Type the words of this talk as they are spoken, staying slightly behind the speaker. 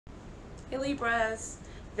Hey Libras,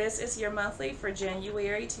 this is your monthly for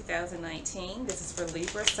January 2019. This is for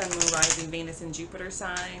Libra, Sun, Moon, Rising, Venus, and Jupiter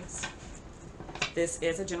signs. This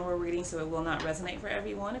is a general reading, so it will not resonate for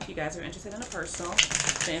everyone. If you guys are interested in a personal,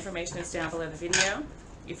 the information is down below the video.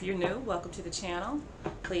 If you're new, welcome to the channel.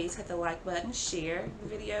 Please hit the like button, share the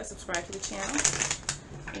video, subscribe to the channel,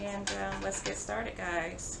 and let's get started,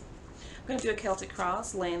 guys. I'm going to do a Celtic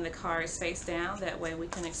cross, laying the cards face down. That way we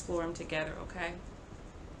can explore them together, okay?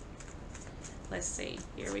 Let's see.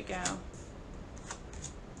 Here we go.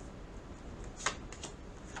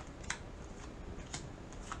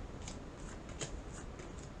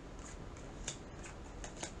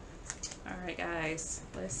 Alright, guys.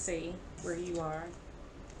 Let's see where you are.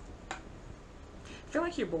 I feel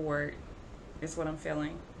like you're bored, is what I'm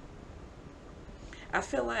feeling. I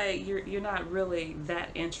feel like you're not really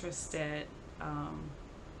that interested,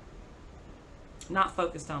 not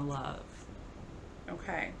focused on love.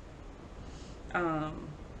 Okay.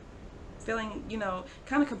 Feeling, you know,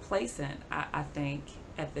 kind of complacent, I think,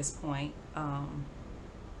 at this point.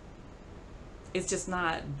 It's just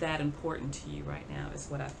not that important to you right now, is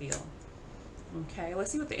what I feel. Okay,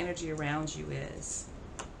 let's see what the energy around you is.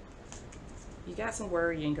 You got some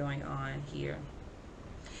worrying going on here.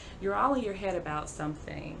 You're all in your head about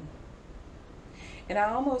something. And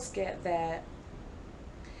I almost get that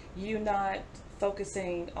you not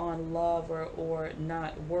focusing on love or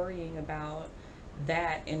not worrying about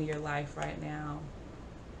that in your life right now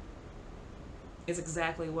is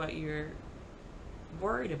exactly what you're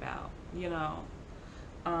worried about, you know.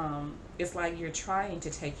 It's like you're trying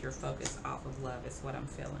to take your focus off of love is what I'm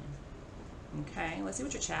feeling. Okay, let's see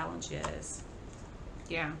what your challenge is.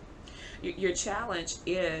 Yeah, your challenge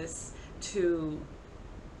is to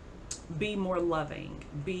be more loving,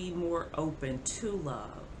 be more open to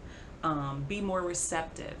love, be more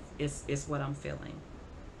receptive is what I'm feeling.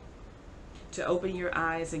 To open your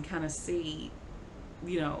eyes and kind of see,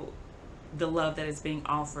 you know, the love that is being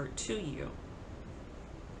offered to you.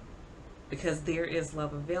 Because there is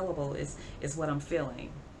love available is what I'm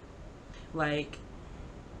feeling. Like,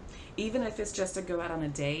 even if it's just to go out on a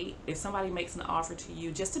date, if somebody makes an offer to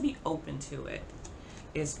you, just to be open to it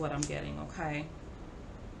is what I'm getting, okay?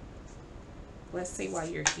 Let's see why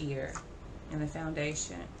you're here in the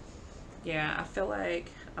foundation. Yeah, I feel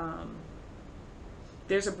like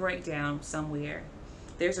there's a breakdown somewhere.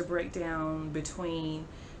 There's a breakdown between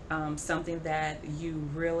something that you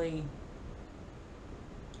really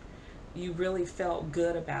felt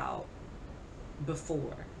good about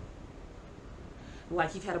before.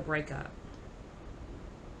 Like you've had a breakup.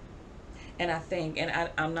 And I think, and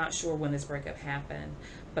I'm not sure when this breakup happened,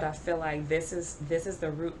 but I feel like this is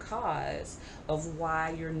the root cause of why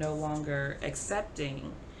you're no longer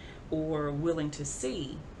accepting or willing to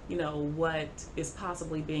see, you know, what is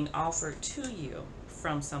possibly being offered to you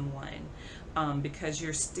from someone, because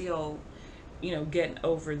you're still, you know, getting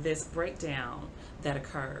over this breakdown that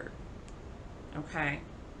occurred. Okay,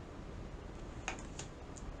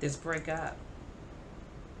 this breakup.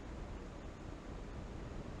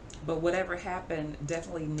 But whatever happened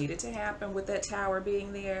definitely needed to happen with that tower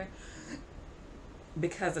being there,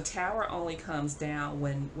 because a tower only comes down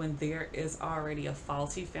when there is already a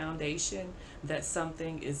faulty foundation that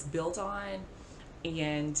something is built on.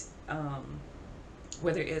 And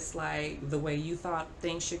whether it's like the way you thought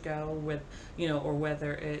things should go with, you know, or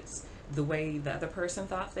whether it's the way the other person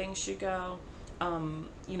thought things should go,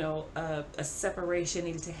 you know, a separation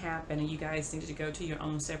needed to happen, and you guys needed to go to your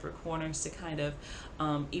own separate corners to kind of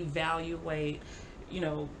evaluate, you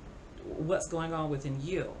know, what's going on within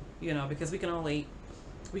you, you know, because we can only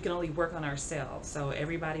work on ourselves. So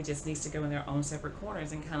everybody just needs to go in their own separate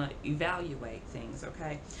corners and kind of evaluate things.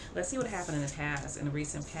 Okay, let's see what happened in the past, in the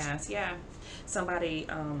recent past. Yeah, somebody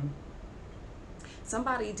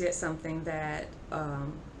did something that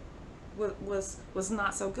was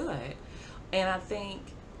not so good. And I think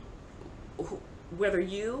whether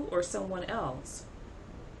you or someone else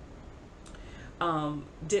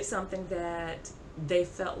did something that they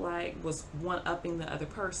felt like was one-upping the other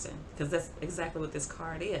person, because that's exactly what this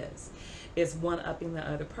card is one-upping the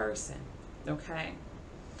other person. Okay,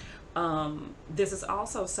 this is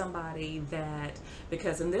also somebody that,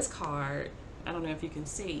 because in this card, I don't know if you can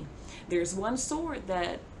see, there's one sword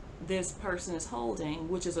that this person is holding,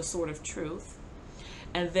 which is a sword of truth.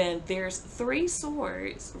 And then there's 3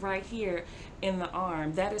 swords right here in the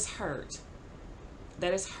arm. That is hurt.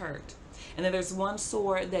 That is hurt. And then there's one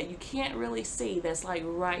sword that you can't really see that's like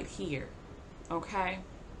right here. Okay?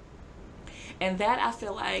 And that, I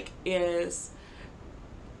feel like, is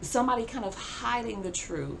somebody kind of hiding the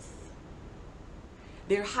truth.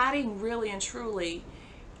 They're hiding really and truly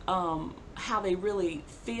how they really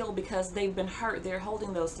feel because they've been hurt. They're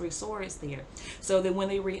holding those three swords there. So that when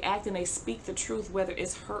they react and they speak the truth, whether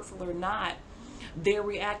it's hurtful or not, they're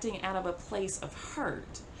reacting out of a place of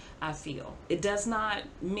hurt. I feel it does not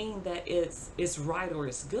mean that it's right or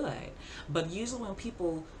it's good, but usually when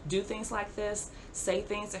people do things like this, say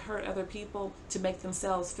things that hurt other people to make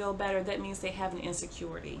themselves feel better, that means they have an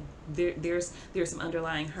insecurity. There's some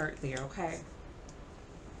underlying hurt there. Okay,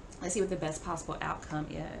 let's see what the best possible outcome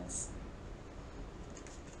is.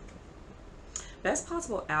 Best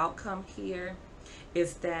possible outcome here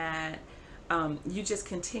is that you just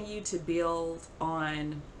continue to build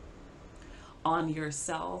on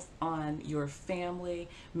yourself, on your family.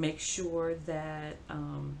 Make sure that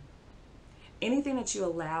anything that you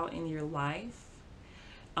allow in your life,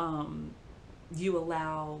 you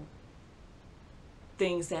allow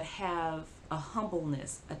things that have a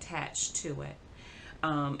humbleness attached to it.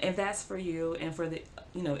 And that's for you and for the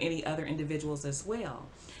any other individuals as well.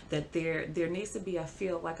 That there needs to be, I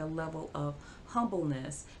feel like, a level of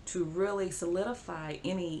humbleness to really solidify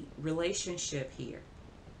any relationship here.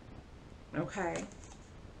 Okay.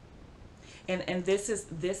 And this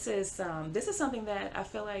is something that I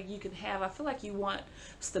feel like you can have. I feel like you want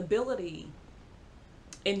stability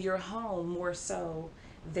in your home more so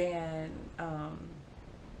than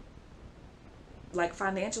like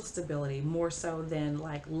financial stability, more so than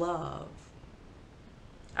like love.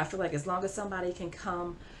 I feel like as long as somebody can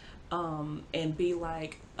come and be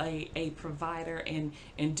like a provider and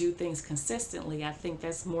do things consistently, I think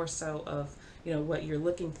that's more so of what you're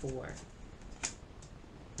looking for.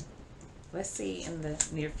 Let's see in the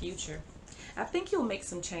near future. I think you'll make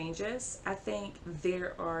some changes. I think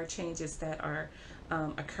there are changes that are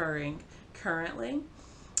occurring currently,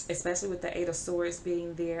 especially with the Eight of Swords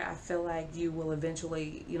being there. I feel like you will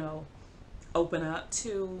eventually, open up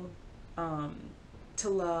to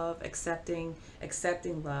love, accepting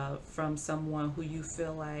love from someone who you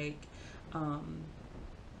feel like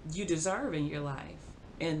you deserve in your life,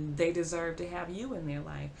 and they deserve to have you in their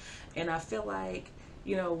life. And I feel like,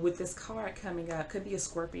 with this card coming up, could be a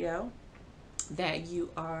Scorpio that you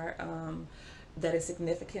are that is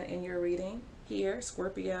significant in your reading here.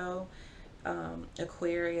 Scorpio,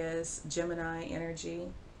 Aquarius, Gemini energy,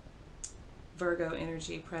 Virgo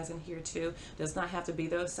energy present here too. Does not have to be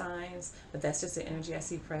those signs, but that's just the energy I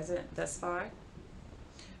see present thus far.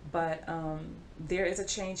 But there is a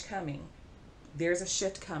change coming. There's a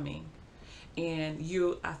shift coming. And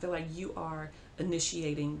I feel like you are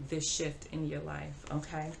initiating this shift in your life.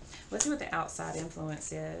 Okay, let's see what the outside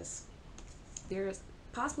influence is. There's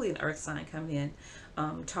possibly an earth sign coming in,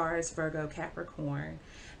 Taurus, Virgo, Capricorn.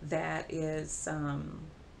 That is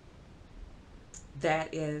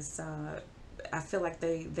I feel like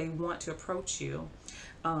they want to approach you.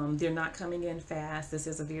 They're not coming in fast. This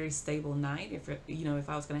is a very stable night. If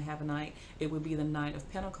I was going to have a night, it would be the Knight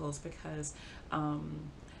of Pentacles, because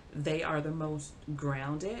they are the most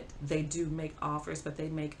grounded. They do make offers, but they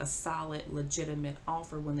make a solid, legitimate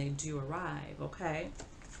offer when they do arrive. Okay.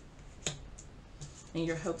 And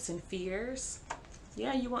your hopes and fears.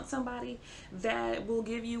 Yeah, you want somebody that will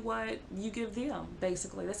give you what you give them,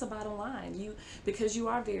 basically. That's the bottom line. Because you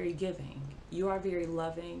are very giving. You are very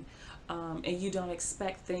loving. And you don't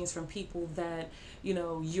expect things from people that,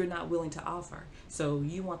 you're not willing to offer. So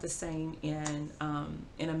you want the same in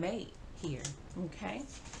a mate here. Okay?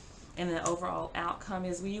 And the overall outcome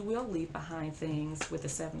is you will leave behind things with the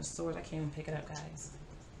Seven of Swords. I can't even pick it up, guys.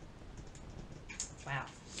 Wow.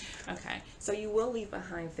 Okay. So you will leave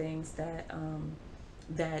behind things that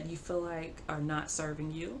you feel like are not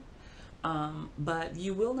serving you. But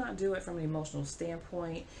you will not do it from an emotional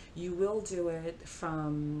standpoint. You will do it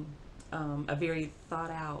from a very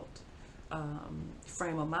thought out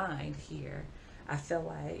frame of mind here. I feel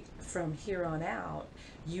like from here on out,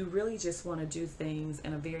 you really just want to do things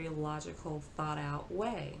in a very logical, thought out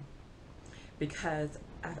way. Because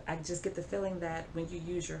I just get the feeling that when you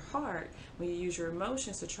use your heart, when you use your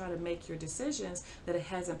emotions to try to make your decisions, that it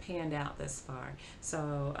hasn't panned out this far.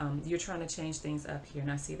 So you're trying to change things up here,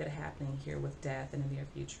 and I see that happening here with death in the near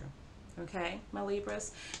future. Okay, my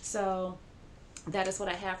Libras. So that is what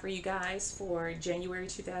I have for you guys for January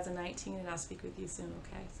 2019, and I'll speak with you soon.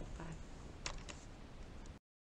 Okay, so bye.